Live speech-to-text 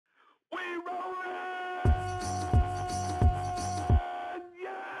rolling!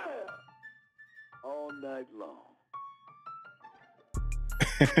 Yeah! All night long.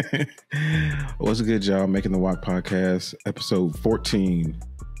 What's good, y'all? Making the Walk podcast, episode 14.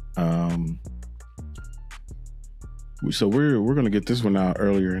 So we're gonna get this one out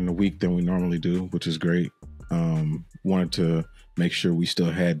earlier in the week than we normally do, which is great. Wanted to make sure we still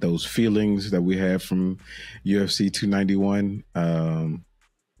had those feelings that we had from UFC 291.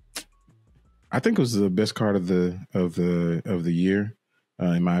 I think it was the best card of the year,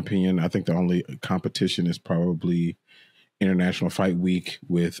 in my opinion. I think the only competition is probably International Fight Week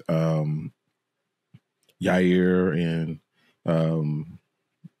with Yair and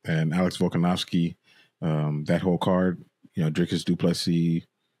Alex Volkanovski. That whole card, Dricus du Plessis,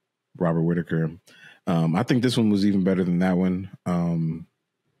 Robert Whittaker. I think this one was even better than that one.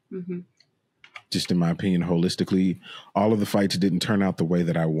 Just in my opinion, holistically, all of the fights didn't turn out the way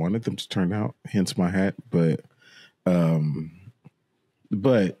that I wanted them to turn out. Hence my hat. But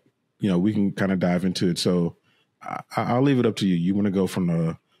we can kind of dive into it. So I'll leave it up to you. You want to go from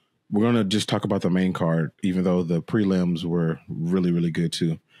we're going to just talk about the main card, even though the prelims were really, really good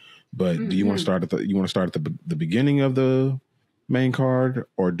too. But do you want to start at the beginning of the main card,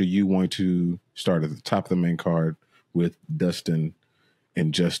 or do you want to start at the top of the main card with Dustin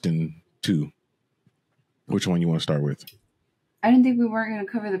and Justin 2? Which one you want to start with? I didn't think we weren't going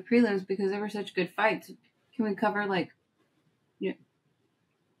to cover the prelims because they were such good fights. Can we cover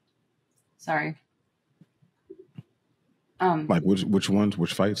sorry. Like which ones,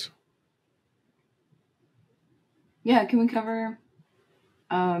 which fights? Yeah, can we cover?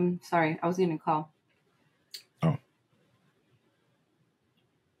 Sorry, I was getting a call. Oh.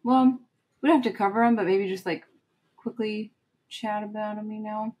 Well, we don't have to cover them, but maybe just quickly chat about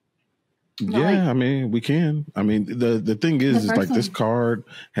them, Yeah, I mean, we can. I mean, the thing is this card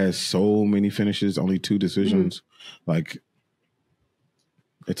has so many finishes, only 2 decisions. Like,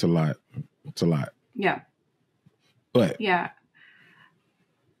 it's a lot. It's a lot. Yeah. But yeah,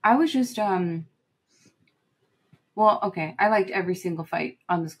 I was just okay. I liked every single fight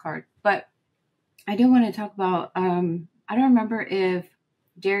on this card, but I do want to talk about. I don't remember if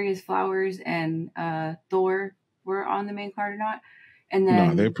Darius Flowers and Thor were on the main card or not. And then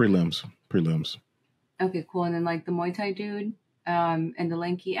no, they're prelims. Okay, cool. And then the Muay Thai dude, and the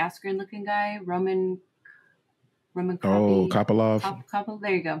lanky Askren looking guy, Roman. Kopylov. Kopylov.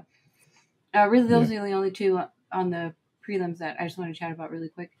 There you go. Really, those are the only 2 on the prelims that I just want to chat about really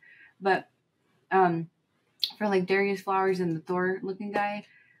quick. But for Darius Flowers and the Thor looking guy,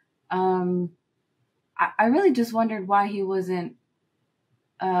 I really just wondered why he wasn't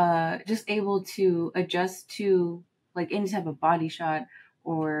just able to adjust to any type of body shot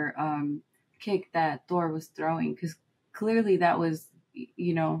or kick that Thor was throwing, because clearly that was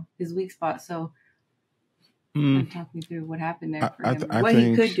his weak spot. So talk me through what happened there for him, what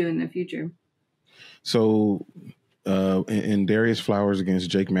he could do in the future. So in Darius Flowers against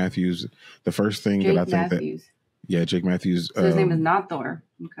Jake Matthews, the first thing Jake Matthews. So his name is not Thor.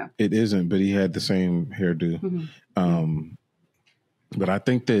 Okay. It isn't, but he had the same hairdo. But I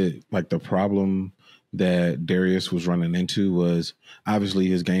think that the problem that Darius was running into was obviously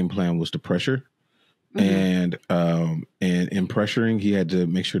his game plan was to pressure, and in pressuring he had to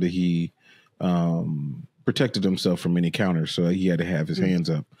make sure that he protected himself from any counters, so he had to have his hands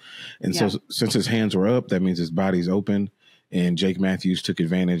up. And so since his hands were up, that means his body's open, and Jake Matthews took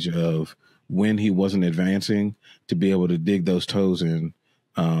advantage of when he wasn't advancing to be able to dig those toes in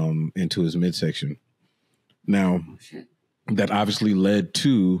into his midsection. Now that obviously led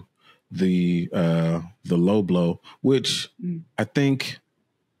to the low blow, which I think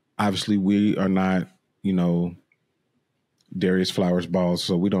obviously we are not, Darius Flowers balls,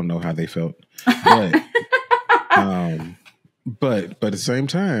 so we don't know how they felt. But at the same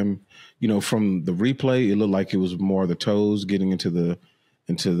time, from the replay, it looked like it was more the toes getting into the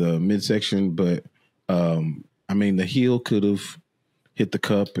midsection. But I mean, the heel could have hit the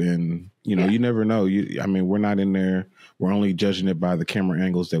cup, and you never know. We're not in there. We're only judging it by the camera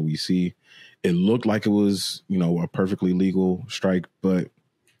angles that we see. It looked like it was, a perfectly legal strike, but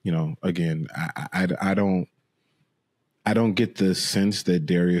again, I don't get the sense that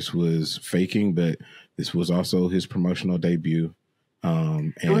Darius was faking, but this was also his promotional debut.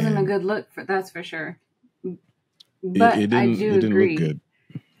 It wasn't a good look, that's for sure. But I do agree. Look good.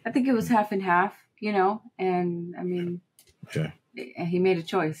 I think it was half and half, and I mean, he made a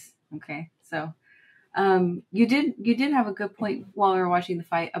choice. Okay, so you did have a good point while we were watching the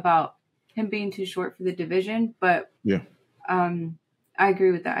fight about him being too short for the division, but I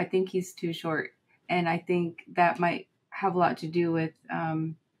agree with that. I think he's too short, and I think that might have a lot to do with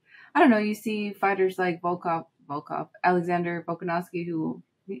I don't know. You see fighters like Alexander Volkanovski, who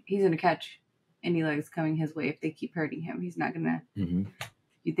he's gonna catch any legs coming his way if they keep hurting him. He's not gonna. Mm-hmm.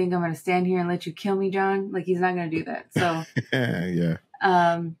 You think I'm gonna stand here and let you kill me, John? Like, he's not gonna do that. So yeah.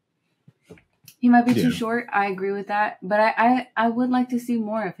 He might be too short. I agree with that, but I would like to see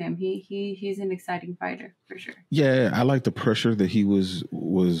more of him. He's an exciting fighter for sure. Yeah, I like the pressure that he was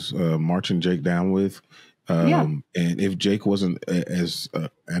marching Jake down with. And if Jake wasn't as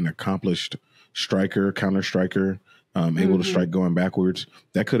an accomplished striker, counter striker, able to strike going backwards,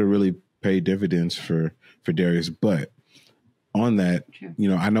 that could have really paid dividends for Darius. But on that,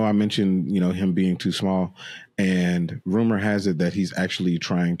 I know I mentioned, him being too small, and rumor has it that he's actually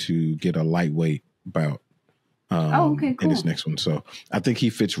trying to get a lightweight bout in his next one. So I think he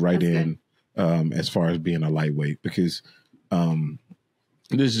fits right in as far as being a lightweight, because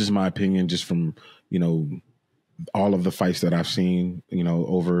this is just my opinion, just from, all of the fights that I've seen,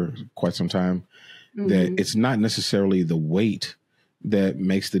 over quite some time, that it's not necessarily the weight that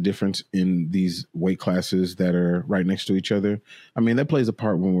makes the difference in these weight classes that are right next to each other. I mean, that plays a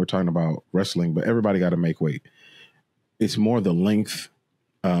part when we're talking about wrestling, but everybody got to make weight. It's more the length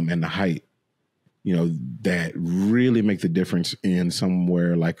and the height, that really make the difference in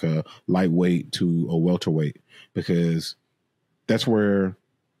somewhere like a lightweight to a welterweight, because that's where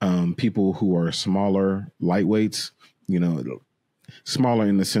people who are smaller lightweights, smaller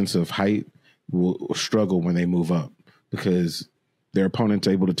in the sense of height, will struggle when they move up, because their opponent's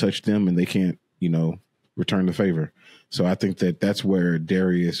able to touch them and they can't, return the favor. So I think that that's where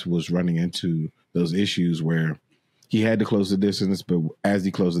Darius was running into those issues where he had to close the distance, but as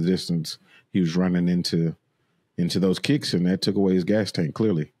he closed the distance, he was running into those kicks, and that took away his gas tank,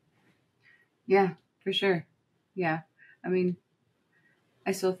 clearly. Yeah, for sure. Yeah. I mean,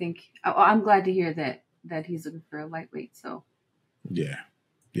 I still think I'm glad to hear that he's looking for a lightweight. So yeah,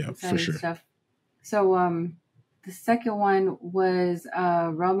 for sure. Stuff. So the second one was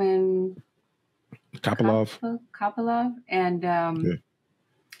Roman Kopylov, and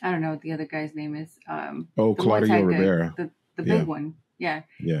I don't know what the other guy's name is. Claudio Ribeiro, the big one. Yeah,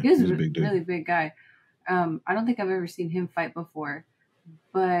 he was a big dude. Really big guy. I don't think I've ever seen him fight before,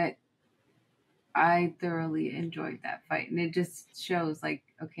 but I thoroughly enjoyed that fight, and it just shows like,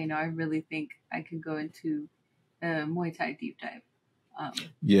 okay, no, I really think I could go into a Muay Thai deep dive.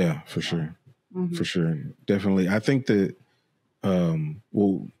 For sure. Mm-hmm. For sure. Definitely. I think that, Roman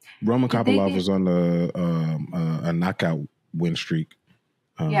Kopylov was on a knockout win streak.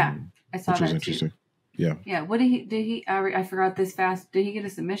 I saw that was interesting. Too. Yeah. Yeah. What did he, I forgot this fast. Did he get a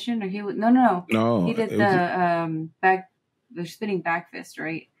submission, or he would, no. He did the spinning back fist,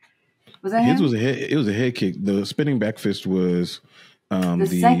 right? Was that him? It was a head kick. The spinning back fist was, the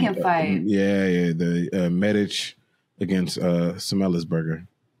second fight. The Medic against Semelsberger.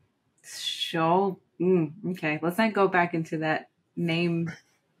 Sure. Okay, let's not go back into that name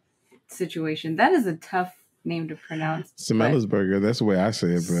situation. That is a tough name to pronounce. Semelsberger, that's the way I say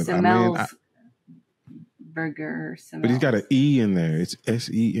it. But Burger. But he's got an E in there. It's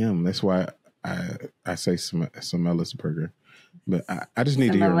SEM. That's why I say Semelsberger. But I just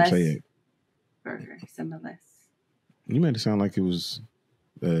need to hear him say it. Burger. Semels. You made it sound like it was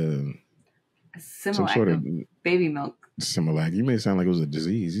some sort of baby milk. Similac. You made it sound like it was a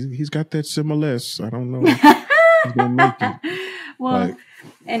disease. He's got that Similes. I don't know. He's gonna make it. Well,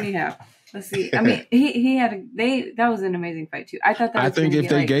 anyhow, let's see. I mean, he had that was an amazing fight too. I thought that. I think if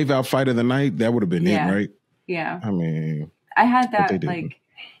they gave out fight of the night, that would have been it, right? Yeah. I mean, I had that like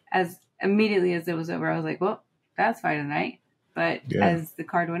as immediately as it was over. I was like, well, that's fight of the night. But as the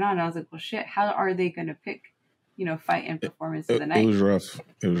card went on, I was like, well, shit. How are they going to pick? Fight and performance of the night. It was rough.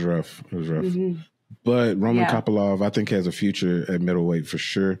 Mm-hmm. But Roman Kopylov, I think, has a future at middleweight for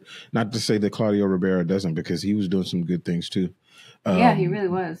sure. Not to say that Claudio Ribeiro doesn't, because he was doing some good things too. He really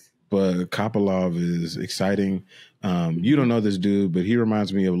was. But Kopylov is exciting. You don't know this dude, but he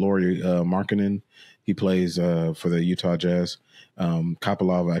reminds me of Lauri Markkanen. He plays for the Utah Jazz.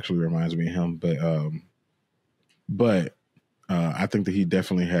 Kopylov actually reminds me of him. But I think that he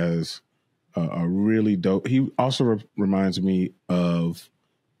definitely has a really dope. He also reminds me of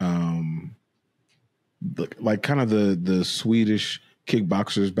like kind of the Swedish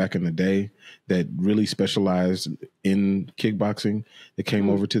kickboxers back in the day that really specialized in kickboxing that came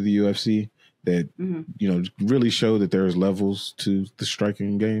over to the UFC that really showed that there's levels to the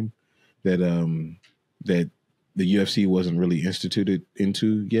striking game that that the UFC wasn't really instituted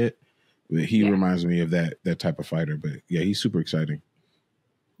into yet. He reminds me of that type of fighter. But yeah, he's super exciting.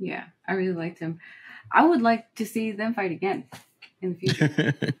 Yeah, I really liked him. I would like to see them fight again in the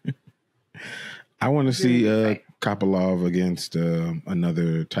future. I want to see Kopylov against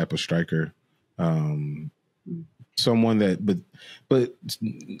another type of striker. Someone that, but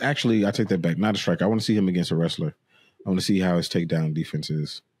actually, I take that back. Not a striker. I want to see him against a wrestler. I want to see how his takedown defense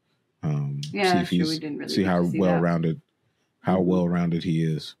is. Yeah, we didn't really see how well-rounded, well-rounded he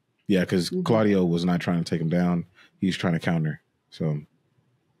is. Yeah, because Claudio was not trying to take him down; he's trying to counter. So,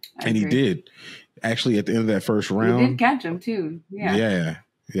 and he did. Actually, at the end of that first round, he did catch him too. Yeah.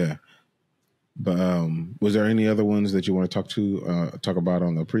 But was there any other ones that you want to talk about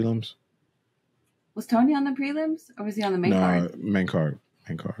on the prelims? Was Tony on the prelims, or was he on the main card? Main card.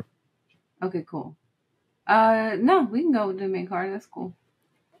 Okay, cool. No, we can go with the main card. That's cool.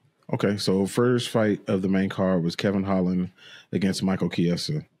 Okay, so first fight of the main card was Kevin Holland against Michael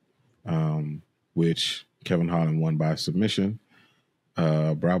Chiesa, which Kevin Holland won by submission.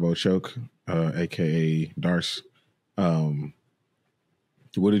 Bravo choke, a.k.a. Darce.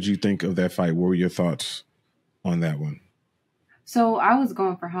 What did you think of that fight? What were your thoughts on that one? So I was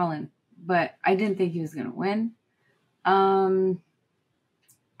going for Holland, but I didn't think he was going to win. I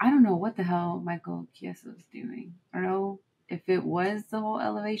don't know what the hell Michael Chiesa was doing. I don't know if it was the whole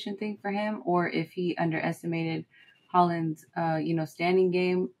elevation thing for him or if he underestimated Holland's, standing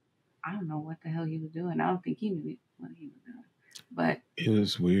game. I don't know what the hell he was doing. I don't think he knew what he was doing. But it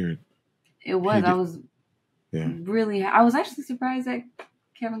was weird. It was. I was I was actually surprised that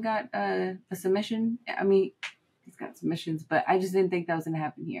Kevin got a submission. I mean, he's got submissions, but I just didn't think that was going to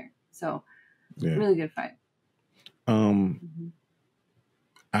happen here. So, really good fight.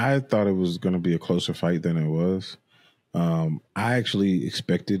 I thought it was going to be a closer fight than it was. I actually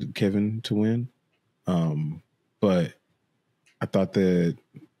expected Kevin to win, but I thought that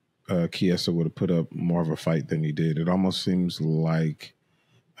Chiesa would have put up more of a fight than he did. It almost seems like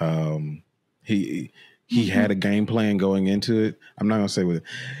he had a game plan going into it. I'm not going to say what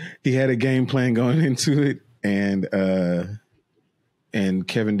he had a game plan going into it, and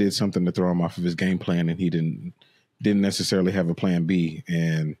Kevin did something to throw him off of his game plan, and he didn't necessarily have a plan B,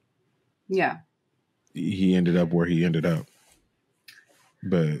 and he ended up where he ended up.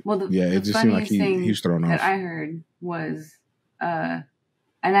 But it just seemed like he was thrown off. That I heard was, and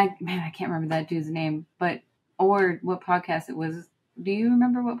I can't remember that dude's name, or what podcast it was. Do you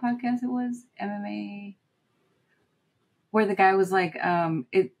remember what podcast it was? MMA, where the guy was like,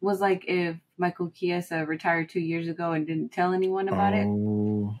 it was like if Michael Chiesa retired 2 years ago and didn't tell anyone about it.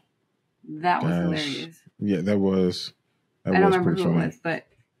 That was hilarious. Yeah, that was. I don't remember who it was, but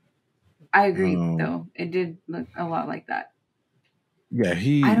I agree, though. It did look a lot like that. Yeah,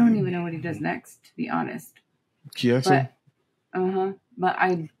 I don't even know what he does next, to be honest. Chiesa? But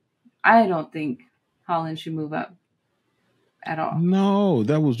I don't think Holland should move up at all. No,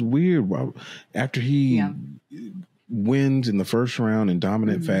 that was weird. After he wins in the first round in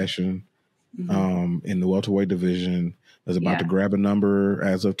dominant fashion in the welterweight division, is about to grab a number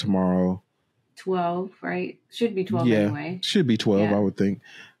as of tomorrow. 12, right? Should be 12 anyway. Should be 12, I would think.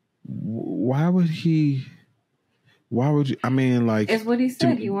 Why would you? I mean, like, it's what he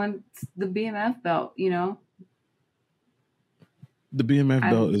said. He wants the BMF belt, The BMF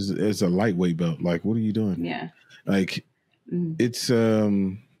belt is a lightweight belt. Like, what are you doing? Yeah. Like, it's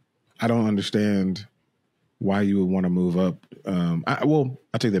I don't understand why you would want to move up.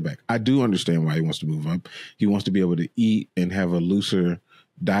 I take that back. I do understand why he wants to move up. He wants to be able to eat and have a looser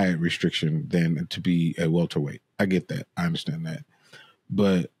diet restriction than to be a welterweight. I get that. I understand that.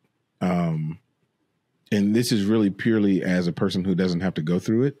 But and this is really purely as a person who doesn't have to go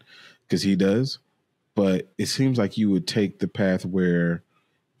through it, because he does. But it seems like you would take the path where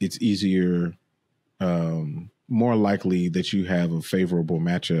it's easier, more likely that you have a favorable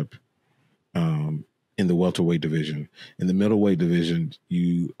matchup in the welterweight division. In the middleweight division,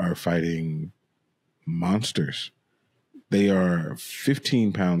 you are fighting monsters. They are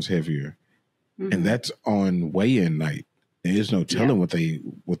 15 pounds heavier, and that's on weigh-in night. There's no telling what they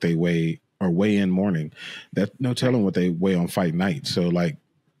weigh, or weigh-in morning. That's no telling what they weigh on fight night. So, like,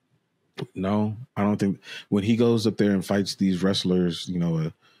 no, I don't think when he goes up there and fights these wrestlers,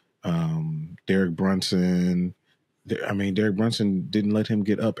 Derek Brunson. Derek Brunson didn't let him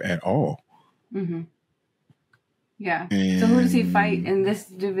get up at all. Mm-hmm. Yeah. And so who does he fight in this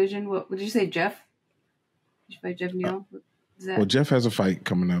division? What did you say, Jeff? Did you fight Jeff Neal? Well, Jeff has a fight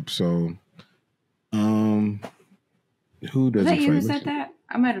coming up, so who does he fight? You who said that?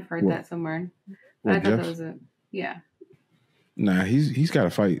 I might have heard that somewhere. But I thought that was Nah, he's got a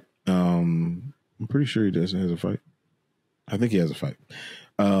fight. I'm pretty sure he has a fight. I think he has a fight.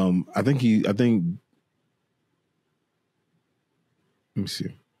 I think let me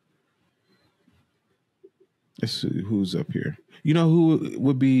see. Let's see who's up here. You know who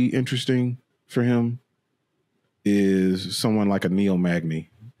would be interesting for him? is someone like a Neil Magny.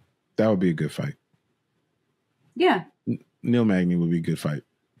 That would be a good fight. Yeah. Neil Magny would be a good fight.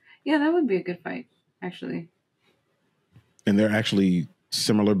 Yeah, that would be a good fight, actually. And they're actually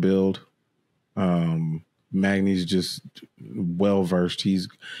similar build. Magny's just well versed.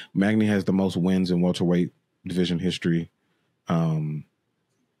 Magny has the most wins in welterweight division history. That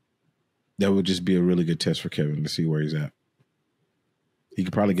would just be a really good test for Kevin to see where he's at. He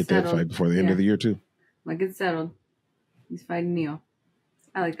could probably get that fight before the end of the year too. Like it's settled. He's fighting Neil.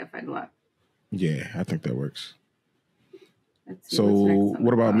 I like that fight a lot. Yeah, I think that works. So,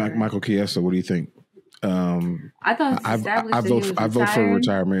 what about Michael Chiesa? What do you think? I thought it's established I vote for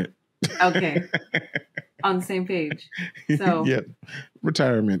retirement. Okay, on the same page. So yeah,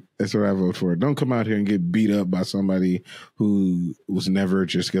 retirement. That's what I vote for. Don't come out here and get beat up by somebody who was never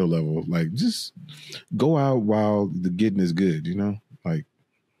at your skill level. Like, just go out while the getting is good. You know, like.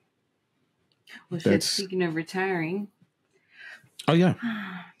 Well, shit, speaking of retiring. Oh yeah,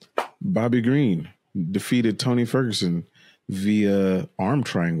 Bobby Green defeated Tony Ferguson via arm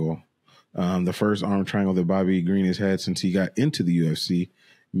triangle. The first arm triangle that Bobby Green has had since he got into the UFC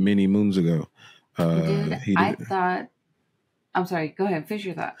many moons ago. I thought, I'm sorry, go ahead, finish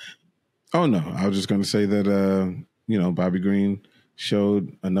your thought. Oh no, I was just going to say that, Bobby Green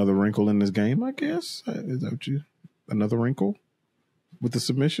showed another wrinkle in his game, I guess. Is that what another wrinkle with the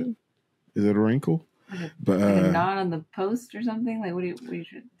submission? Is it a wrinkle? Like a nod on the post or something? Like, what do you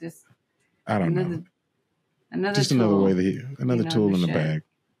just? I don't know. Another just tool. another tool in the bag.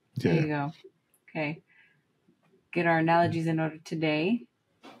 Yeah. There you go. Okay. Get our analogies in order today.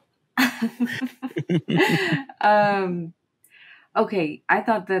 Okay. I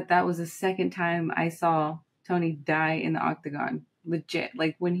thought that was the second time I saw Tony die in the octagon. Legit.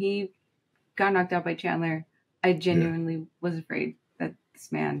 Like when he got knocked out by Chandler, I genuinely was afraid that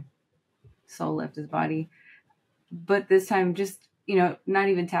this man soul left his body. But this time, just, not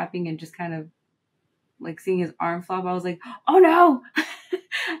even tapping and just kind of like seeing his arm flop, I was like, oh no!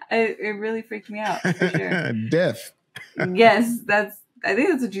 It really freaked me out, for sure. Death. Yes, I think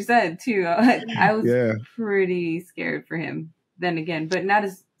that's what you said too. I was pretty scared for him then again, but not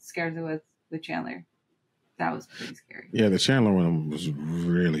as scared as I was with Chandler. That was pretty scary. Yeah, the Chandler one was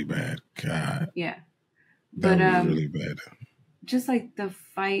really bad. God. Yeah. That was really bad. Just like the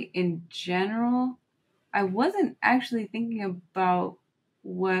fight in general, I wasn't actually thinking about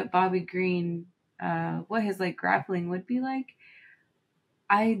what Bobby Green, what his like grappling would be like.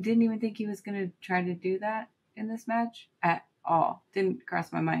 I didn't even think he was going to try to do that in this match at all. Didn't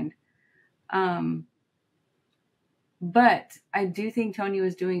cross my mind. But I do think Tony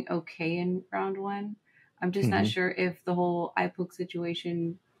was doing okay in round one. I'm just not sure if the whole eye poke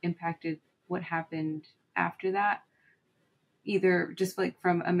situation impacted what happened after that. Either just like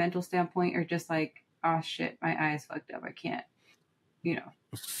from a mental standpoint or just like, oh shit, my eye is fucked up. I can't,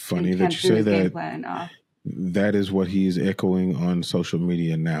 Funny that you say that. That is what he's echoing on social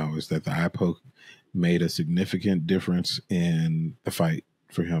media now, is that the eye poke made a significant difference in the fight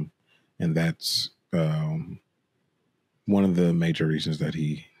for him. And that's one of the major reasons that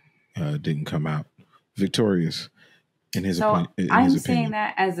he didn't come out victorious in his opinion. I'm saying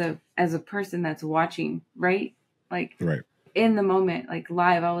that as a person that's watching, right? Like, right. In the moment, like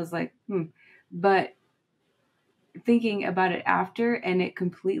live, I was like, But thinking about it after and it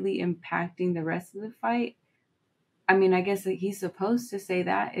completely impacting the rest of the fight, I mean, I guess like he's supposed to say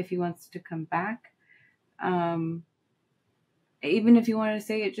that if he wants to come back. Even if he wanted to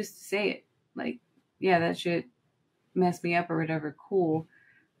say it, just to say it. Like, yeah, that shit messed me up or whatever, cool.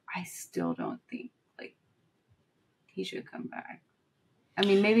 I still don't think, like, he should come back. I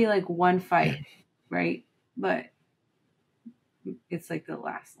mean, maybe like one fight, right? But it's like the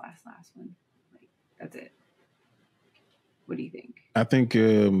last one. Like, that's it. What do you think? I think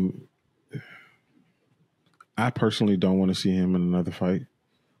I personally don't want to see him in another fight.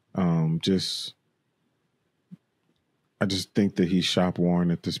 I just think that he's shop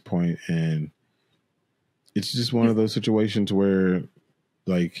worn at this point, and it's just one of those situations where,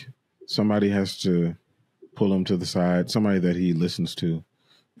 like, somebody has to pull him to the side, somebody that he listens to,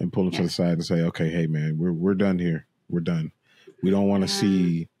 and pull him to the side and say, "Okay, hey man, we're done here. We're done. We don't want to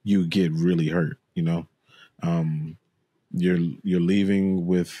see you get really hurt. You're leaving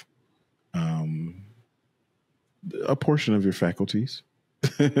with a portion of your faculties,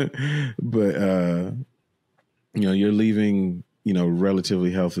 but you're leaving,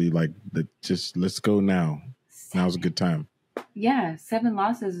 relatively healthy. Like, just let's go now. Now's a good time." Yeah, 7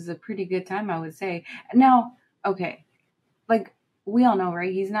 losses is a pretty good time, I would say. Now, okay, like we all know,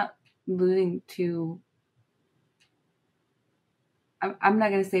 right? He's not losing to. I'm not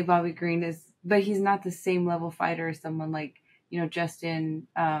going to say Bobby Green is but he's not the same level fighter as someone like, Justin,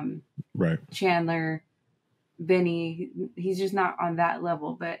 right, Chandler, Benny. He's just not on that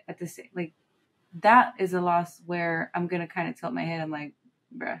level. But at the same, like, that is a loss where I'm gonna kind of tilt my head. I'm like,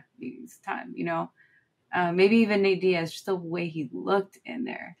 bruh, it's time, Maybe even Nate Diaz, just the way he looked in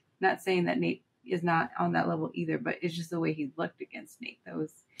there. Not saying that Nate is not on that level either, but it's just the way he looked against Nate. It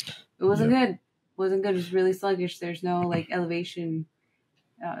wasn't good. Wasn't good. It's really sluggish. There's no like elevation,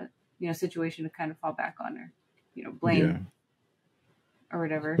 situation to kind of fall back on or, blame or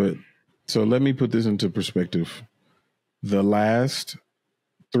whatever. But so let me put this into perspective. The last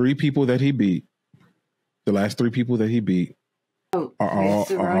three people that he beat are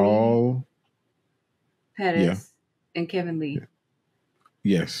all Pettis and Kevin Lee.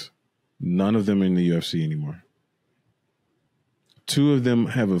 Yes. None of them in the UFC anymore. Two of them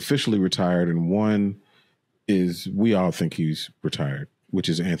have officially retired, and one we all think he's retired, which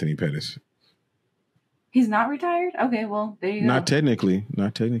is Anthony Pettis. He's not retired? Okay, well, there you go. Not technically, no.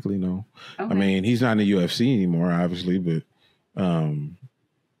 Okay. I mean, he's not in the UFC anymore, obviously, but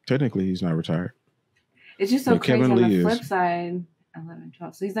technically he's not retired. It's just so crazy Kevin on the flip side, 11,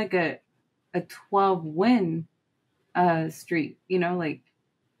 12. So he's like a 12-win streak, like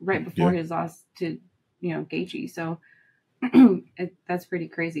right before his loss to, Gaethje. So that's pretty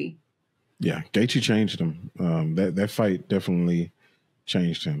crazy. Yeah, Gaethje changed him. That fight definitely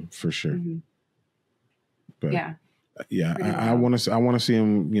changed him for sure. Mm-hmm. But I want to see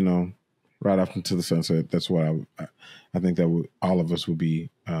him, right off into the sunset. That's what I think that all of us would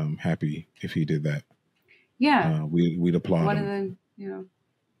be happy if he did that. Yeah, we'd applaud one him. of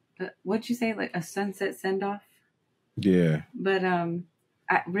the, what'd you say, like a sunset send off? Yeah. But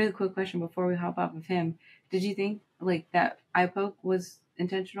really quick question before we hop off of him: did you think like that eye poke was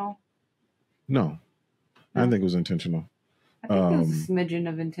intentional? No, I don't think it was intentional. I think it was a smidgen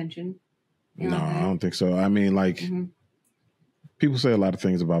of intention. No, I don't think so. I mean, like, people say a lot of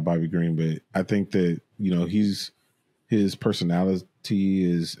things about Bobby Green, but I think that, his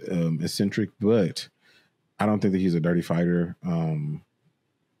personality is eccentric, but I don't think that he's a dirty fighter.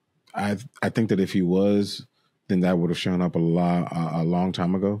 I think that if he was, then that would have shown up a long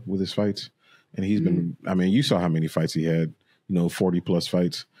time ago with his fights. And he's been, I mean, you saw how many fights he had, 40 plus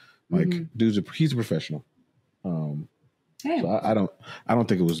fights. Like, he's a professional. Hey, so I don't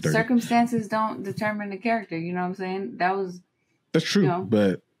think it was dirty. Circumstances don't determine the character. You know what I'm saying? That's true,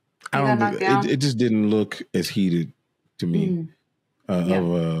 but I don't think it just didn't look as heated to me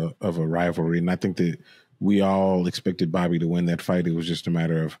of a rivalry. And I think that we all expected Bobby to win that fight. It was just a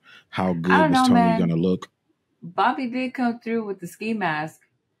matter of how good was Tony going to look. Bobby did come through with the ski mask,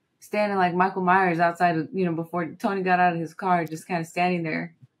 standing like Michael Myers outside of, before Tony got out of his car, just kind of standing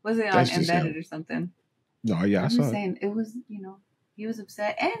there. Was it on Embedded or something? No, yeah, I saw it. Saying it was, he was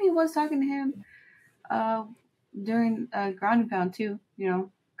upset, and he was talking to him during ground and pound too,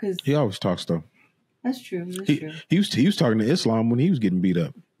 because he always talks though. That's true. He was talking to Islam when he was getting beat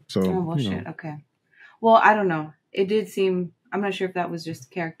up. So shit. Okay. Well, I don't know. It did seem. I'm not sure if that was just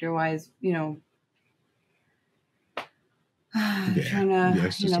character wise, trying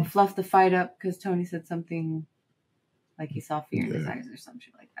to fluff the fight up because Tony said something. Like he saw fear in his eyes or some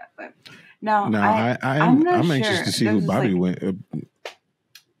shit like that. But I'm anxious to see who Bobby went.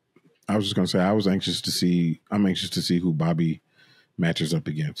 I was just gonna say I'm anxious to see who Bobby matches up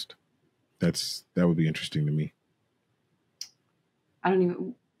against. That would be interesting to me.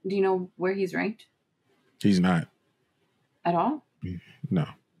 Do you know where he's ranked? He's not. At all? No.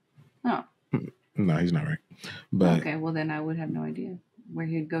 Oh. No, he's not ranked. But okay, well then I would have no idea where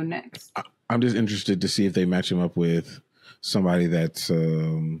he'd go next. I'm just interested to see if they match him up with somebody that's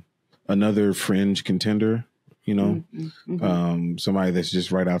another fringe contender, somebody that's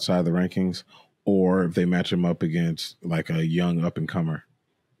just right outside the rankings, or if they match him up against like a young up and comer,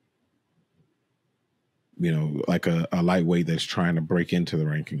 like a lightweight that's trying to break into the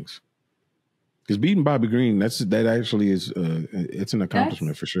rankings. Because beating Bobby Green, that actually is it's an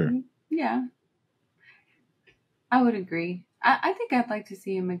accomplishment for sure. Yeah, I would agree. I think I'd like to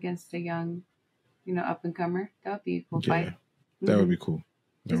see him against a young, up and comer. That would be a cool fight. That would be cool.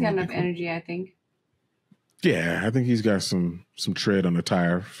 He's got enough energy, I think. Yeah, I think he's got some tread on the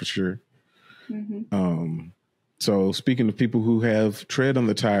tire for sure. So speaking of people who have tread on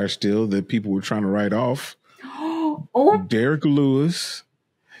the tire still that people were trying to write off, Derrick Lewis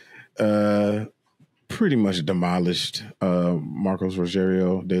pretty much demolished Marcos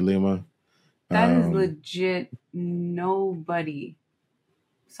Rogerio de Lima. That is legit. Nobody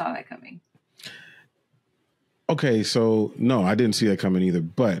saw that coming. Okay, so no, I didn't see that coming either.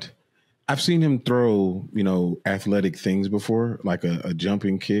 But I've seen him throw, athletic things before, like a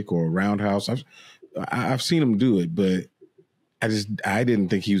jumping kick or a roundhouse. I've seen him do it, but I didn't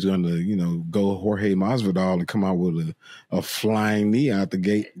think he was going to, go Jorge Masvidal and come out with a flying knee out the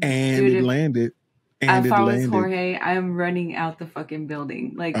gate, and it landed. And if I was Jorge, I'm running out the fucking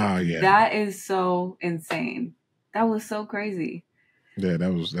building. Like, that is so insane. That was so crazy. Yeah,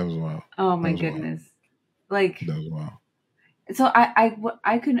 that was wild. Oh my goodness. Wild. Like, that was wild. So what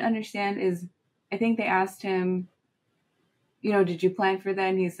I couldn't understand is, I think they asked him, did you plan for that?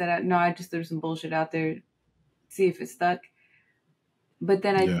 And he said, no, I just threw some bullshit out there, see if it stuck. But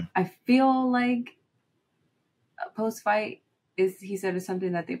then I feel like post-fight he said is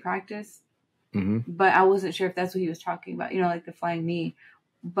something that they practice. Mm-hmm. But I wasn't sure if that's what he was talking about, like the flying knee.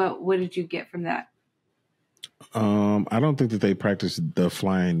 But what did you get from that? I don't think that they practiced the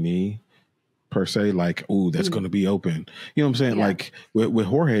flying knee per se, like, that's going to be open. You know what I'm saying? Yeah. Like with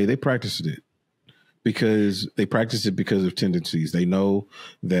Jorge, they practiced it because of tendencies. They know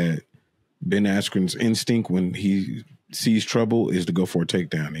that Ben Askren's instinct when he sees trouble is to go for a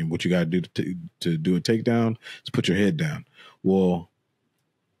takedown. And what you got to do to do a takedown is put your head down. Well,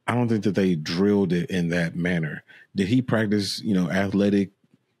 I don't think that they drilled it in that manner. Did he practice, athletic,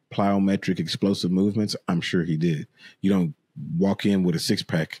 plyometric, explosive movements? I'm sure he did. You don't walk in with a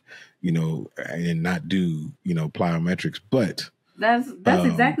six-pack, and not do, plyometrics. But that's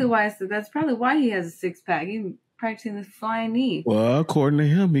exactly why I said that's probably why he has a six-pack. He's practicing the flying knee. Well, according to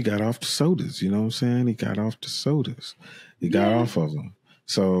him, he got off the sodas. You know what I'm saying? He got off the sodas. He got off of them.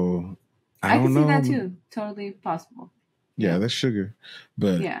 So I don't know. I can see that too. Totally possible. Yeah, that's sugar.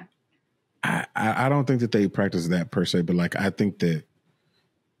 But yeah, I don't think that they practice that per se. But like, I think that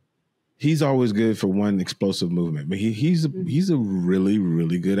he's always good for one explosive movement. But he's a really,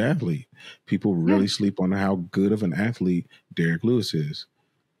 really good athlete. People really sleep on how good of an athlete Derrick Lewis is.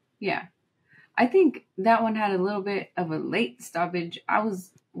 Yeah. I think that one had a little bit of a late stoppage. I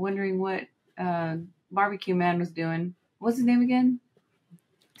was wondering what Barbecue Man was doing. What's his name again?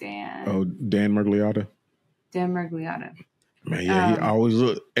 Dan. Oh, Dan Miragliotta. Dan Miragliotta. Man, yeah, he always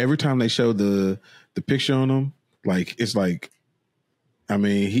look. Every time they show the picture on him, like it's like, I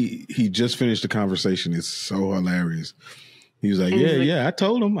mean, he just finished the conversation. It's so hilarious. He was like, I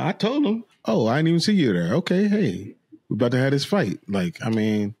told him. Oh, I didn't even see you there. Okay, hey, we're about to have this fight. Like, I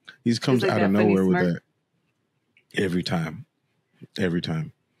mean, he comes out of nowhere with that every time.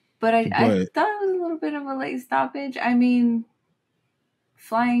 But I thought it was a little bit of a late stoppage. I mean,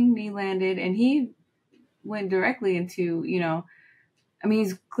 flying knee landed, and he went directly into, I mean,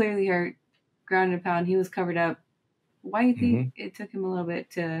 he's clearly hurt, ground and pound. He was covered up. Why do you think it took him a little bit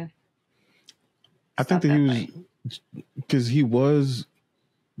to? I think that he was, because he was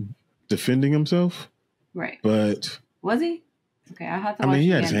defending himself, right? But was he? Okay, I have to. I mean, he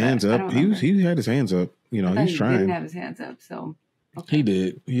had his hands up. He had his hands up. He's trying. He didn't have his hands up, so okay. He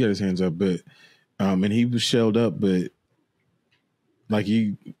did. He had his hands up, but and he was shelled up, but like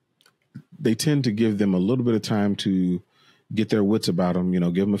they tend to give them a little bit of time to get their wits about them.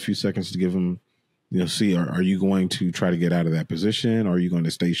 Give them a few seconds to give them. See, are you going to try to get out of that position, or are you going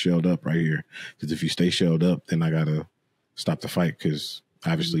to stay shelled up right here? Because if you stay shelled up, then I got to stop the fight because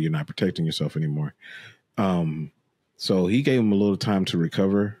obviously you're not protecting yourself anymore. So he gave him a little time to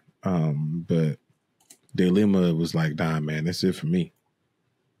recover. But De Lima was like, nah, man, that's it for me.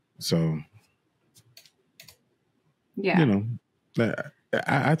 So, yeah,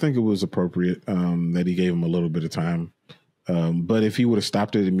 I think it was appropriate that he gave him a little bit of time. But if he would have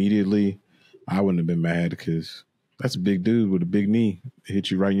stopped it immediately, I wouldn't have been mad because that's a big dude with a big knee. It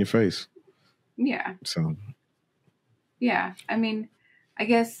hit you right in your face. Yeah. So. Yeah. I mean, I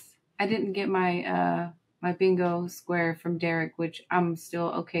guess I didn't get my my bingo square from Derrick, which I'm still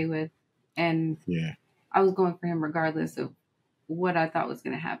okay with. And yeah, I was going for him regardless of what I thought was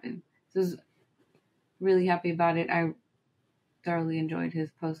going to happen. So I was really happy about it. I thoroughly enjoyed his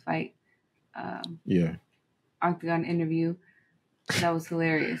post-fight Octagon interview. That was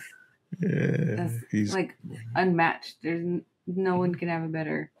hilarious. Yeah, he's like unmatched. There's no one can have a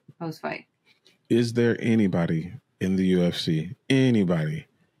better post-fight. Is there anybody in the UFC, anybody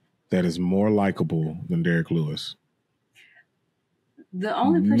that is more likable than Derrick Lewis? The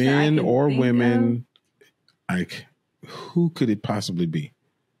only person men I can or think women, like who could it possibly be?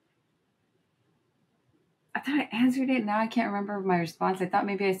 I thought I answered it. Now I can't remember my response. I thought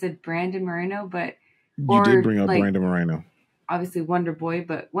maybe I said Brandon Moreno, but you did bring up Brandon Moreno. Obviously Wonder Boy,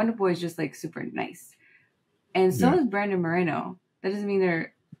 but Wonder Boy is just like super nice. And so is Brandon Moreno. That doesn't mean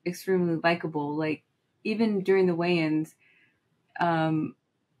they're extremely likable. Like even during the weigh-ins,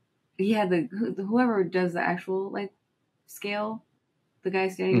 he had whoever does the actual like scale, the guy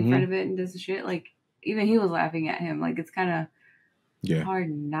standing in front of it and does the shit. Like, even he was laughing at him. Like, it's kind of hard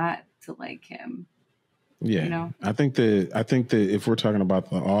not to like him. Yeah. You know? I think that if we're talking about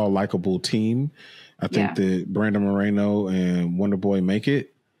the all likable team, I think that Brandon Moreno and Wonder Boy make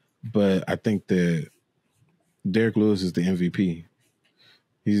it. But I think that Derrick Lewis is the MVP.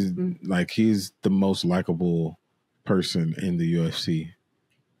 He's he's the most likable person in the UFC.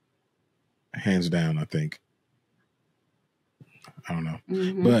 Hands down, I think. I don't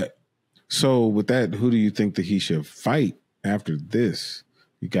know. But so with that, who do you think that he should fight after this?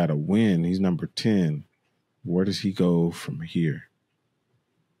 He got to win. He's number 10. Where does he go from here?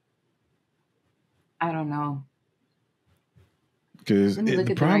 I don't know. Because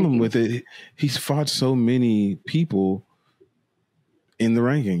the problem with it, he's fought so many people in the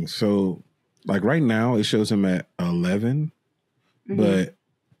rankings. So, like right now, it shows him at 11, but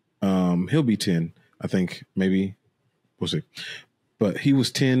he'll be 10. I think maybe we'll see. But he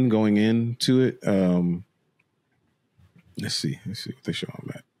was 10 going into it. Let's see what they show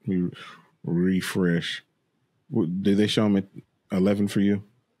him at. Let me refresh. Did they show him at 11 for you?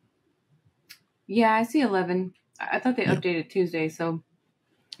 Yeah, I see 11. I thought they updated Tuesday, so.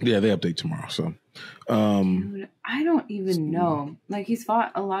 Yeah, they update tomorrow, so. Dude, I don't even know. Like, he's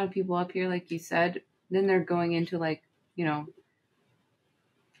fought a lot of people up here, like you said. Then they're going into, like, you know.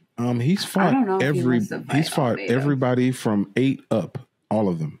 He's fought everybody from 8 up, all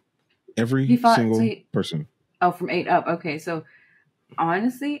of them. Every single person. Oh, from 8 up. Okay, so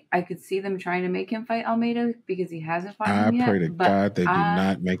honestly, I could see them trying to make him fight Almeida because he hasn't fought him yet. I pray to God they do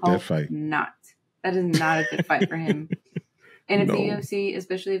not make that fight. Not. That is not a good fight for him. And if the UFC,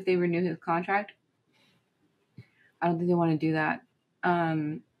 especially if they renew his contract, I don't think they want to do that.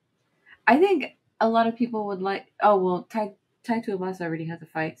 I think a lot of people would like. Oh well, Tai Tuivasa already has a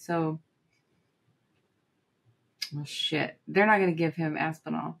fight, so. Well, shit, they're not going to give him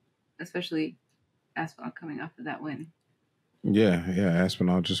Aspinall, especially Aspinall coming off of that win. Yeah,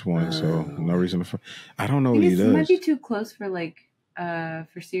 Aspinall just won, so no reason to fight. I don't know what he does. It might be too close for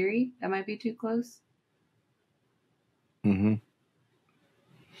for Siri. That might be too close.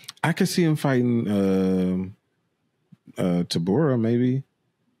 I could see him fighting Tabora, maybe.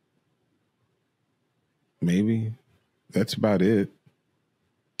 Maybe. That's about it.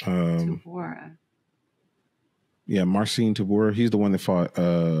 Tabora. Yeah, Marcin Tabora. He's the one that fought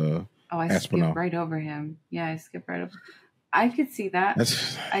I Aspinall. Skipped right over him. Yeah, I skipped right over. I could see that.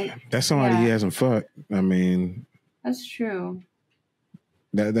 That's somebody he hasn't fought. I mean, that's true.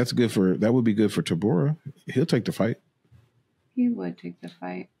 That's good for. That would be good for Tabora. He'll take the fight. He would take the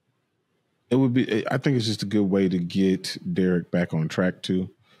fight. It would be. I think it's just a good way to get Derrick back on track too.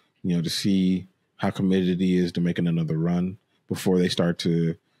 You know, to see how committed he is to making another run before they start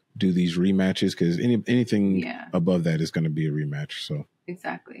to do these rematches. Because anything above that is going to be a rematch. So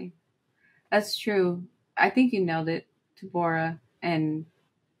exactly, that's true. I think you nailed it, Tabora, and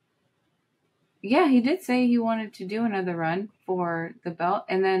yeah, he did say he wanted to do another run for the belt,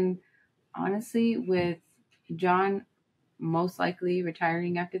 and then honestly, with John most likely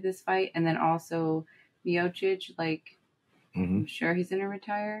retiring after this fight, and then also Miocic, I'm sure he's gonna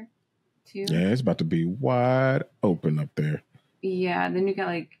retire too. Yeah, it's about to be wide open up there. Yeah, then you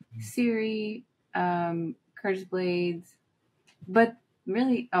got Siri, Curtis Blades, but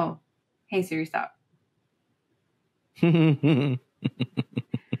really, hey Siri, stop.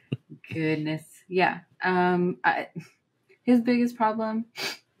 Goodness, yeah. His biggest problem,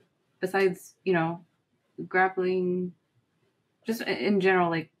 besides grappling. Just in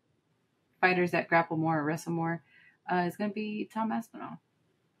general, fighters that grapple more or wrestle more, is going to be Tom Aspinall.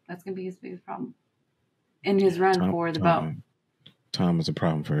 That's going to be his biggest problem in his run for the belt. Tom is a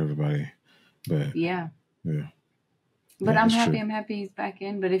problem for everybody, but yeah. But I'm happy. True. I'm happy he's back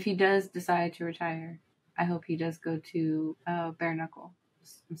in. But if he does decide to retire, I hope he does go to bare knuckle.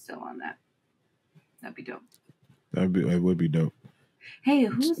 I'm still on that. That'd be dope. It would be dope. Hey,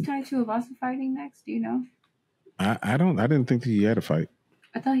 who's Tai Tuivasa fighting next? Do you know? I didn't think that he had a fight.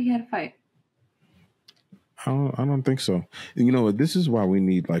 I thought he had a fight. I don't think so. You know what? This is why we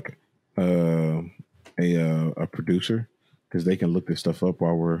need a producer, because they can look this stuff up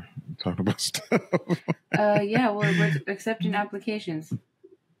while we're talking about stuff. Yeah, we're accepting applications.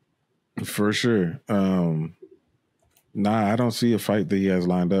 For sure. Nah, I don't see a fight that he has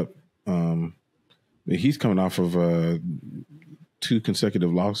lined up. He's coming off of 2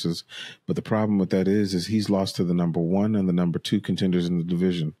 consecutive losses, but the problem with that is he's lost to the number 1 and the number 2 contenders in the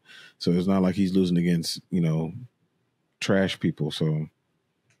division. So it's not like he's losing against trash people. So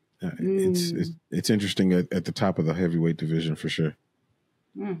it's interesting at the top of the heavyweight division for sure.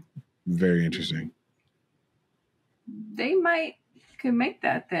 Very interesting. They might could make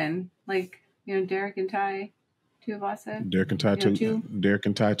that then. Like, Derrick and Tai Tuivasa. Derrick and Tai too. Derrick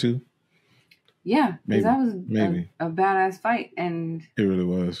and Tai too. Yeah, because that was a badass fight, and it really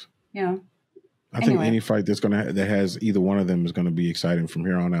was. I think any fight that has either one of them is gonna be exciting from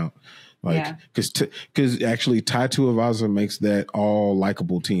here on out. Like, because actually Tai Tuivasa makes that all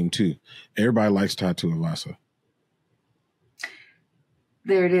likable team too. Everybody likes Tai Tuivasa.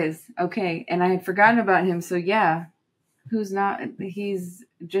 There it is. Okay, and I had forgotten about him. So yeah, who's not? He's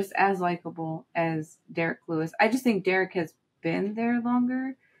just as likable as Derrick Lewis. I just think Derrick has been there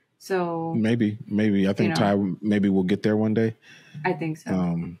longer. So maybe I think Tai maybe will get there one day. I think so.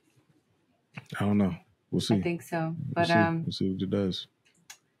 I don't know. We'll see. I think so, but we'll see what it does.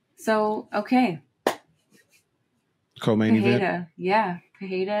 So okay, co-main event. Yeah,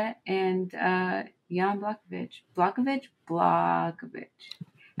 Pereira and Jan Blachowicz.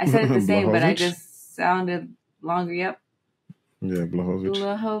 I said it the same, but I just sounded longer. Yep. Yeah,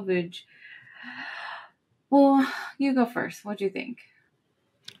 Blachowicz. Well, you go first. What do you think?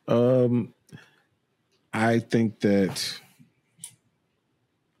 I think that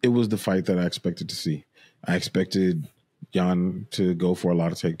it was the fight that I expected to see. I expected Jan to go for a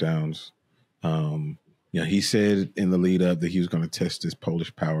lot of takedowns. He said in the lead up that he was going to test his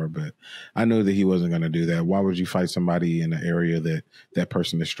Polish power, but I know that he wasn't going to do that. Why would you fight somebody in an area that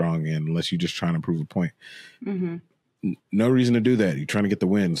person is strong in unless you're just trying to prove a point? Mm-hmm. No reason to do that. You're trying to get the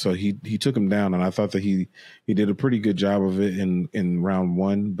win. So he took him down, and I thought that he did a pretty good job of it in round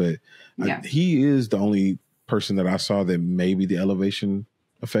one. But he is the only person that I saw that maybe the elevation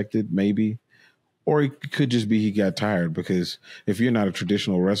affected, maybe. Or it could just be he got tired, because if you're not a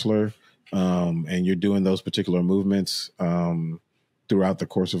traditional wrestler and you're doing those particular movements throughout the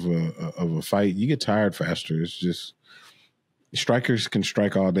course of a fight, you get tired faster. It's just strikers can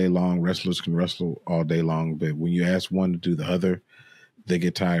strike all day long, wrestlers can wrestle all day long, but when you ask one to do the other, they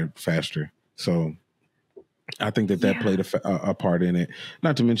get tired faster. So I think that played a part in it.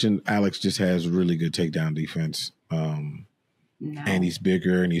 Not to mention Alex just has really good takedown defense. And he's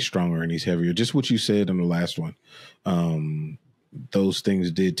bigger and he's stronger and he's heavier. Just what you said in the last one. Those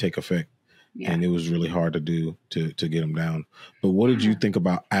things did take effect. Yeah. And it was really hard to do to get him down. But what did you think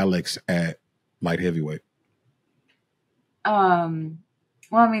about Alex at light heavyweight? Well,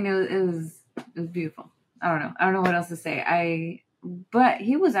 I mean, it was beautiful. I don't know what else to say. But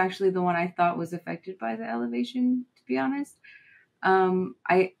he was actually the one I thought was affected by the elevation, to be honest.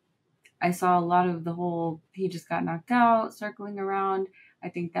 I saw a lot of the whole, he just got knocked out, circling around. I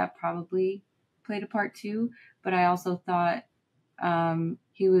think that probably played a part too. But I also thought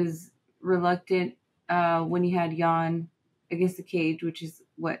he was reluctant when he had Jan against the cage, which is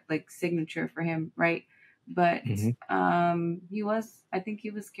signature for him, right? But I think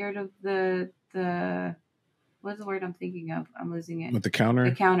he was scared of the what's the word I'm thinking of? I'm losing it. With the counter?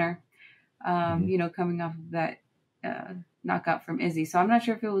 The counter. Coming off of that knockout from Izzy. So I'm not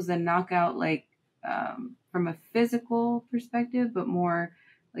sure if it was a knockout from a physical perspective, but more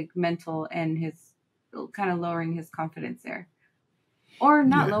like mental and his kind of lowering his confidence there. Or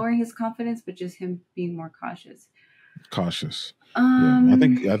not lowering his confidence, but just him being more cautious. I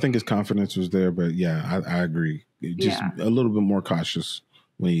think his confidence was there, but I agree. Just a little bit more cautious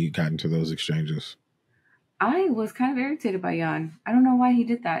when he got into those exchanges. I was kind of irritated by Jan. I don't know why he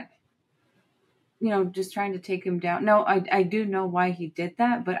did that. Just trying to take him down. No, I do know why he did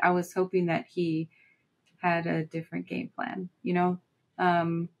that, but I was hoping that he had a different game plan.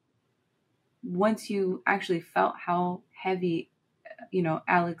 Once you actually felt how heavy,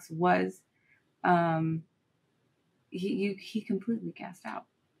 Alex was, he completely gassed out.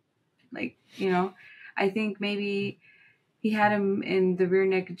 I think maybe he had him in the rear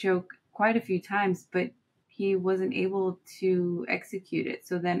naked choke quite a few times, but he wasn't able to execute it.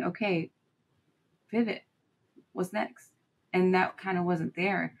 So then, pivot. What's next? And that kind of wasn't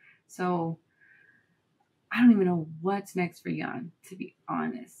there. So I don't even know what's next for Jan, to be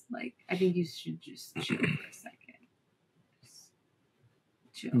honest. I think you should just chill for a second. Just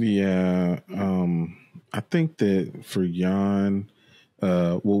chill. Yeah. I think that for Jan,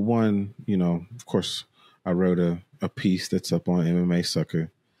 one, of course, I wrote a piece that's up on MMA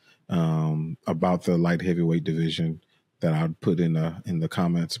Sucker about the light heavyweight division that I'd put in the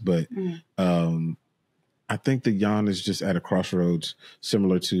comments. But I think that Jan is just at a crossroads,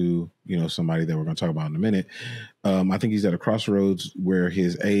 similar to somebody that we're going to talk about in a minute. I think he's at a crossroads where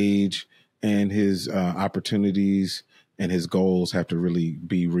his age and his opportunities and his goals have to really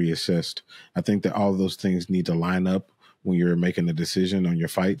be reassessed. I think that all of those things need to line up when you're making a decision on your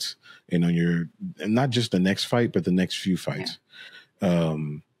fights and on and not just the next fight, but the next few fights. Yeah.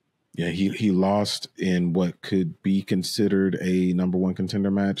 Yeah, he lost in what could be considered a number one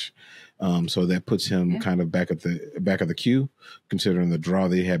contender match. So that puts him kind of back of the queue, considering the draw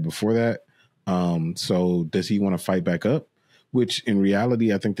they had before that. So does he want to fight back up? Which in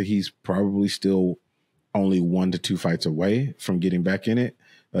reality, I think that he's probably still only 1 to 2 fights away from getting back in it,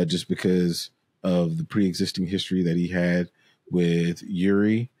 just because of the pre-existing history that he had with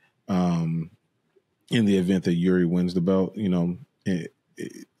Yuri. In the event that Yuri wins the belt,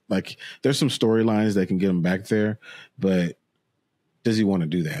 like there's some storylines that can get him back there, but does he want to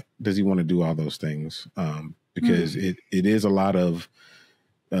do that? Does he want to do all those things? Because it is a lot of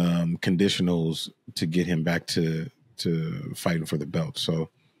conditionals to get him back to fighting for the belt. So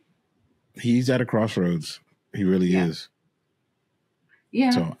he's at a crossroads. He really is.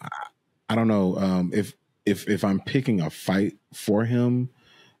 Yeah. So I don't know if I'm picking a fight for him,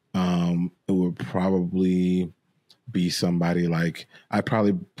 it would probably be somebody like, I'd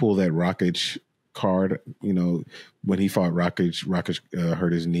probably pull that Rakic card. When he fought Rakic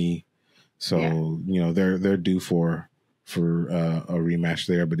hurt his knee, so they're due for a rematch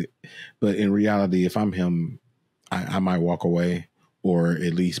there. But in reality, if I'm him, I might walk away or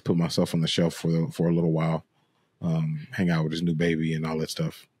at least put myself on the shelf for a little while, hang out with his new baby and all that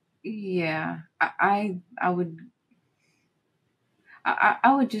stuff. Yeah, I would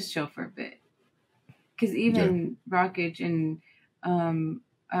just chill for a bit. Because even Rakic and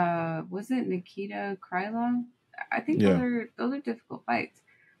was it Nikita Krylov? I think those are difficult fights.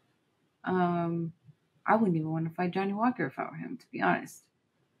 I wouldn't even want to fight Johnny Walker if I were him, to be honest.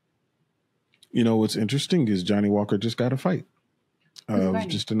 What's interesting is Johnny Walker just got a fight. It was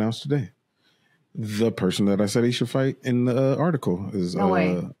just announced today. The person that I said he should fight in the article is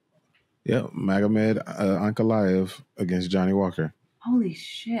Magomed Ankalaev against Johnny Walker. Holy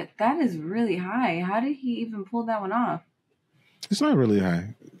shit, that is really high. How did he even pull that one off? It's not really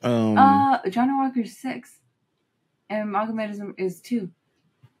high. Johnny Walker's 6, and Magomed is 2.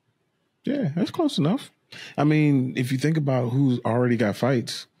 Yeah, that's close enough. I mean, if you think about who's already got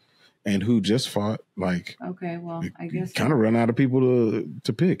fights and who just fought, like, okay, well, I guess kind of run out of people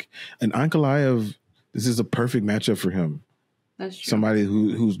to pick. And Ankalaev, this is a perfect matchup for him. That's true. Somebody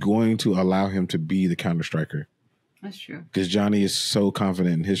who's going to allow him to be the counter striker. That's true. Because Johnny is so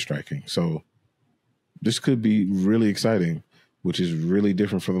confident in his striking. So this could be really exciting, which is really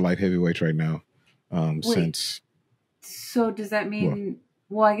different for the light heavyweights right now. So does that mean...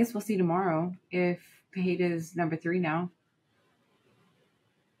 Well, I guess we'll see tomorrow if Pereira is number 3 now.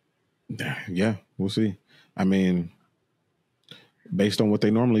 Yeah, we'll see. I mean, based on what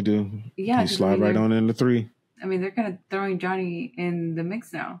they normally do, he slide right on into 3. I mean, they're kind of throwing Johnny in the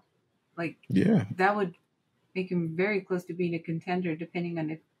mix now. Like, that would make him very close to being a contender, depending on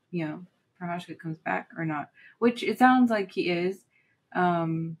if, Prochazka comes back or not. Which it sounds like he is.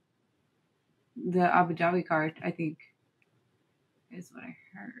 The Abu Dhabi card, I think, is what I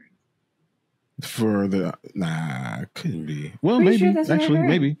heard. For the couldn't be. Well, maybe actually,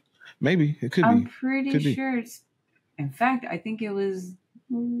 maybe it could be. I'm pretty sure it's. In fact, I think it was.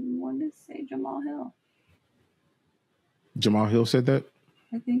 What did it say? Jamal Hill. Jamal Hill said that.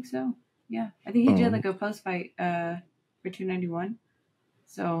 I think so. Yeah, I think he did like a post fight for 291.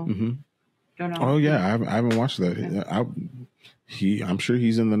 So don't know. Oh yeah, I haven't watched that. Yeah. I'm sure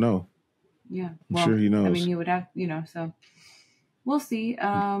he's in the know. Yeah, I'm sure he knows. I mean, he would have, so we'll see.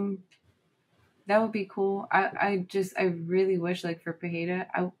 That would be cool. I really wish, like, for Pereira,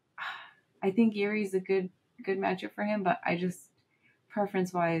 I think Yuri's a good matchup for him, but I just,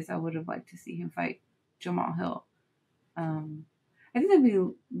 preference wise, I would have liked to see him fight Jamal Hill. I think there'd be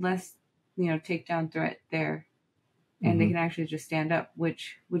less, takedown threat there, and they can actually just stand up,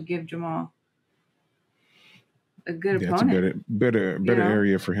 which would give Jamal a good opponent. It's a better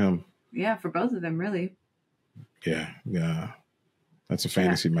area for him. Yeah, for both of them, really. Yeah. That's a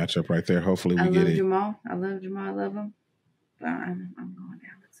fantasy matchup right there. Hopefully we get it. I love Jamal. I love him. But I'm going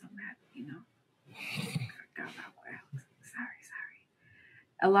down with some that, Sorry.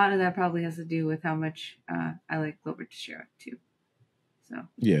 A lot of that probably has to do with how much I like Glover Teixeira too. So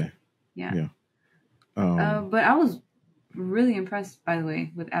yeah. But I was really impressed, by the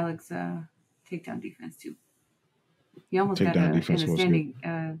way, with Alex takedown defense too. He almost got a standing.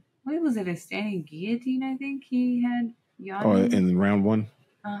 What was it? A standing guillotine? I think he had. Jan. Oh, in round 1.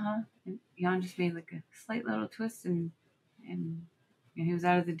 And Jan just made like a slight little twist, and he was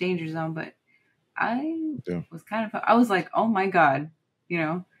out of the danger zone. But I was I was like, oh my god,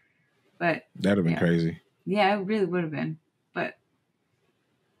 But that'd have been crazy. Yeah, it really would have been. But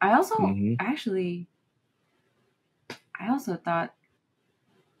I also thought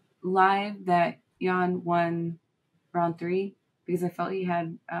live that Jan won round 3 because I felt he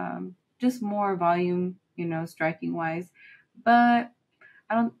had just more volume, striking wise. But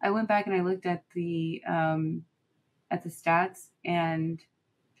I went back and I looked at the stats, and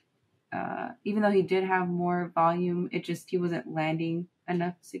even though he did have more volume, he wasn't landing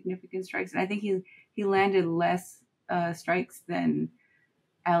enough significant strikes. And I think he landed less strikes than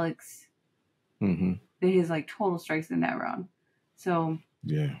Alex, than his like total strikes in that round. So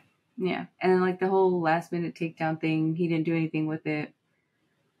yeah, and then like the whole last minute takedown thing, he didn't do anything with it.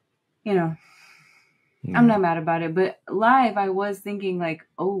 I'm not mad about it, but live I was thinking like,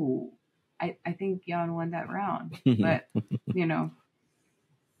 oh, I think Jan won that round, but it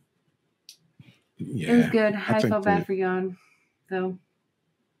was good. I felt bad for Jan, though.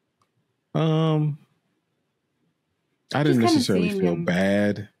 I didn't necessarily feel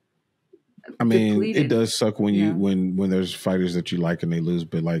bad. I mean, depleted. It does suck when you when there's fighters that you like and they lose,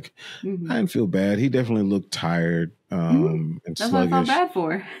 but like I didn't feel bad. He definitely looked tired and That's sluggish. What I felt bad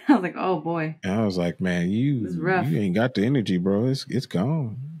for. I was like, oh boy. And I was like, man, you ain't got the energy, bro. It's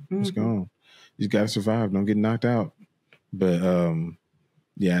gone. It's gone. You got to survive. Don't get knocked out. But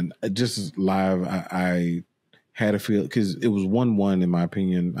yeah, just live, I had a feel because it was 1-1 in my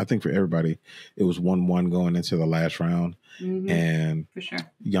opinion. I think for everybody, it was 1-1 going into the last round, and for sure,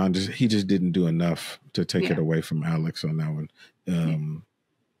 Jan just didn't do enough to take it away from Alex on that one.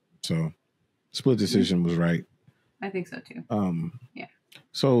 So split decision was right. I think so too. Yeah.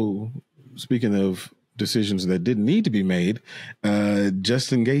 So speaking of decisions that didn't need to be made,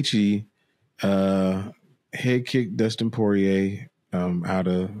 Justin Gaethje head kicked Dustin Poirier out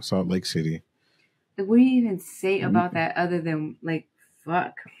of Salt Lake City. What do you even say about that other than like,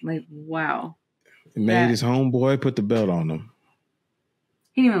 fuck, like, wow. It made his homeboy put the belt on him.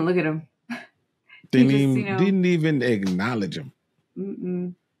 He didn't even look at him. Didn't even acknowledge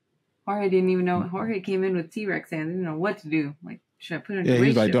him. Jorge didn't even know. Jorge came in with T-Rex hands. Didn't know what to do. Like, should I put it on your waist?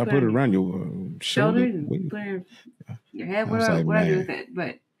 He's like, do I put it around your shoulder? And put it on your head? What do I do with it?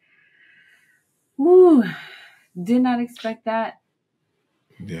 But, woo, did not expect that.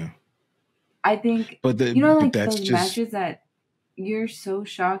 Yeah. I think, but those matches that you're so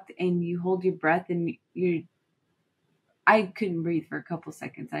shocked and you hold your breath and I couldn't breathe for a couple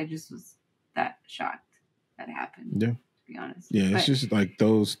seconds. I just was that shocked that it happened. Yeah. To be honest. Yeah, it's just like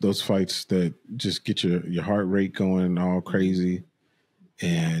those fights that just get your heart rate going all crazy,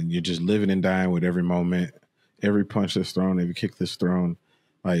 and you're just living and dying with every moment, every punch that's thrown, every kick that's thrown.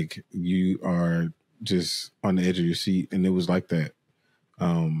 Like you are just on the edge of your seat, and it was like that.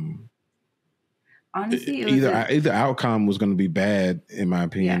 Honestly, either outcome was going to be bad, in my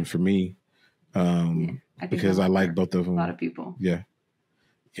opinion, for me, because I like both of them. A lot of people, yeah,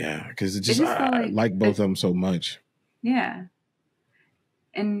 because I like both of them so much. Yeah,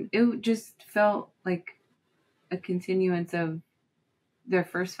 and it just felt like a continuance of their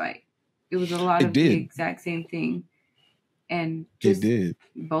first fight. It was a lot of the exact same thing, and just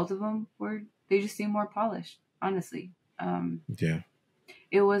both of them they just seemed more polished. Honestly,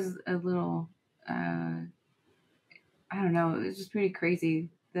 it was a little. I don't know. It was just pretty crazy.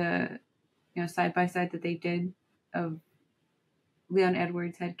 The side by side that they did of Leon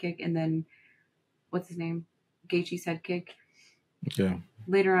Edwards' head kick and then what's his name, Gaethje's head kick. Yeah.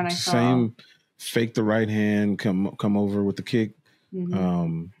 Later on, I saw fake the right hand, come over with the kick. Did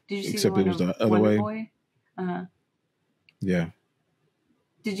you see except it was the other way. Boy? Yeah.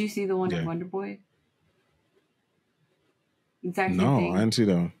 Did you see the one of Wonder Boy? Exactly. No, I didn't see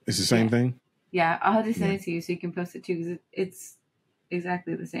that. It's the same thing. Yeah, I'll have to send it to you so you can post it too, because it's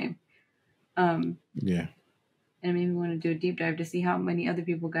exactly the same. Yeah. And it made me want to do a deep dive to see how many other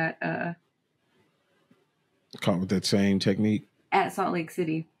people got caught with that same technique at Salt Lake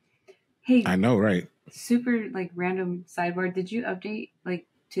City. Hey, I know, right? Super like random sidebar. Did you update like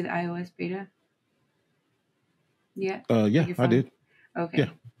to the iOS beta? Yeah. Yeah, I did. Okay. Yeah.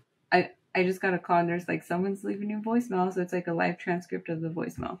 I just got a call and there's like someone's leaving you a voicemail, so it's like a live transcript of the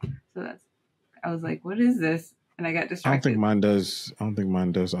voicemail. So I was like, what is this? And I got distracted. I don't think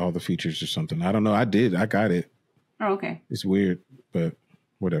mine does all the features or something. I don't know. I got it. Oh, okay. It's weird, but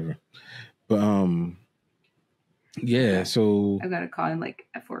whatever. But yeah. So I got a call in like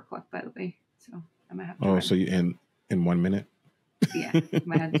at 4:00, by the way. So I might have to. Oh, so you in 1 minute? Yeah, I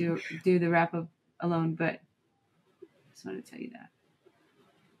might have to do the wrap up alone, but I just wanted to tell you that.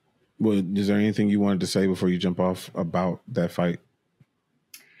 Well, is there anything you wanted to say before you jump off about that fight?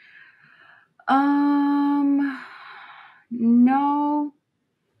 No.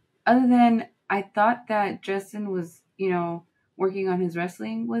 Other than I thought that Justin was, working on his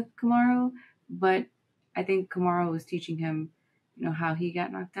wrestling with Kamaru, but I think Kamaru was teaching him, how he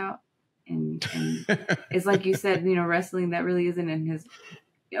got knocked out. And it's like you said, you know, wrestling that really isn't in his,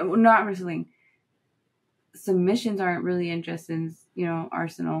 not wrestling. Submissions aren't really in Justin's, you know,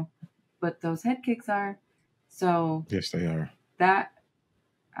 arsenal, but those head kicks are. So yes, they are. That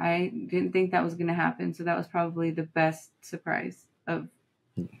I didn't think that was going to happen. So that was probably the best surprise of,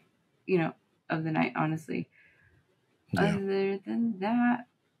 you know, of the night, honestly. Yeah. Other than that,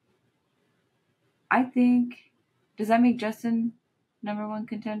 I think, does that make Justin number one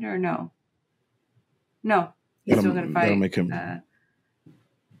contender or no? No, he's still going to fight. That'll make him,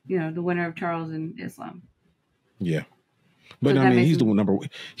 you know, the winner of Charles and Islam. Yeah, but so I mean, he is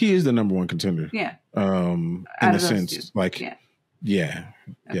the number one contender. Yeah. In a sense, like, yeah.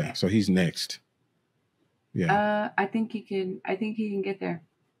 Okay. So he's next. Yeah. I think he can get there.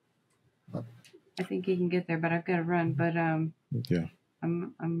 I think he can get there, but I've got to run. But yeah. I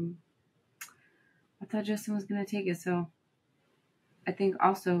thought Justin was going to take it, so I think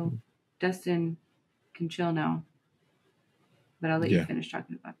also Dustin can chill now. But I'll let you finish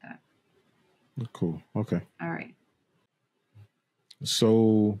talking about that. Cool. Okay. All right.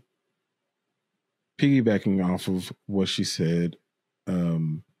 So, piggybacking off of what she said,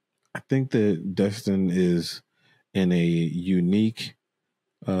 I think that Dustin is in a unique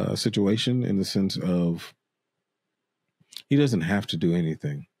situation in the sense of he doesn't have to do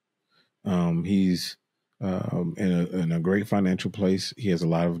anything. He's in a great financial place. He has a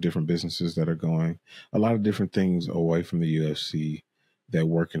lot of different businesses that are going, a lot of different things away from the UFC that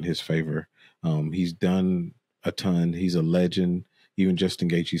work in his favor. He's done a ton. He's a legend. Even Justin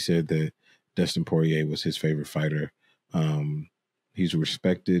Gaethje said that Dustin Poirier was his favorite fighter. He's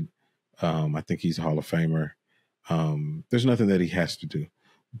respected. I think he's a Hall of Famer. There's nothing that he has to do.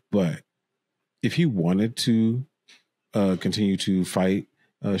 But if he wanted to continue to fight,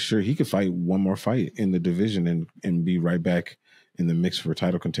 sure, he could fight one more fight in the division and be right back in the mix for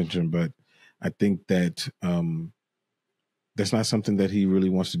title contention. But I think that that's not something that he really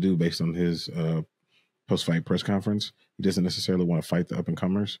wants to do based on his post-fight press conference. He doesn't necessarily want to fight the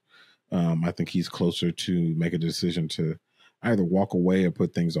up-and-comers. I think he's closer to make a decision to either walk away or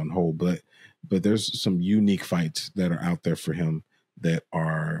put things on hold. But there's some unique fights that are out there for him that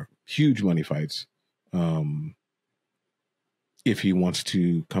are huge money fights. If he wants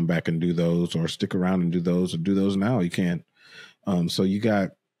to come back and do those or stick around and do those or do those now, he can. So you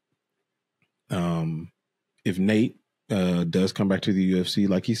got, if Nate does come back to the UFC,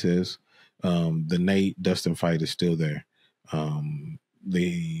 like he says, the Nate Dustin fight is still there.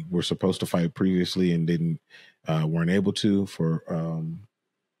 They were supposed to fight previously and weren't able to for,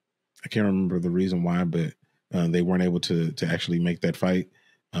 I can't remember the reason why, but they weren't able to actually make that fight.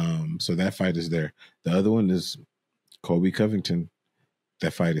 So that fight is there. The other one is Colby Covington.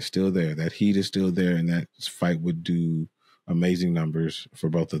 That fight is still there. That heat is still there, and that fight would do amazing numbers for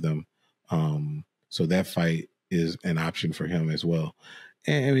both of them. So that fight is an option for him as well.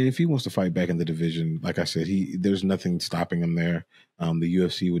 And I mean, if he wants to fight back in the division, like I said, there's nothing stopping him there. The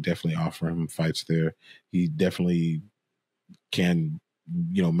UFC would definitely offer him fights there. He definitely can,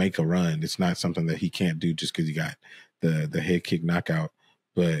 make a run. It's not something that he can't do just because he got the head kick knockout.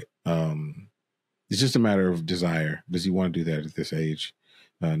 But it's just a matter of desire. Does he want to do that at this age?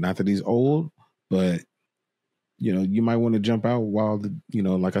 Not that he's old, but you might want to jump out while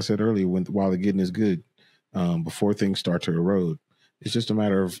like I said earlier, while the getting is good, before things start to erode. It's just a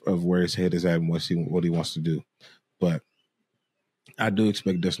matter of where his head is at and what he wants to do. But I do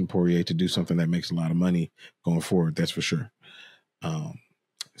expect Dustin Poirier to do something that makes a lot of money going forward. That's for sure.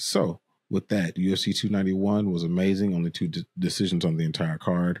 So with that, UFC 291 was amazing. Only two decisions on the entire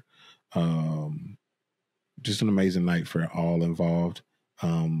card. Just an amazing night for all involved.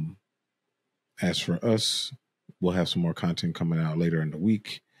 As for us, we'll have some more content coming out later in the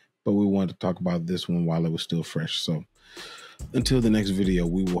week, but we wanted to talk about this one while it was still fresh. So until the next video,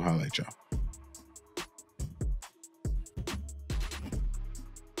 we will holler at y'all.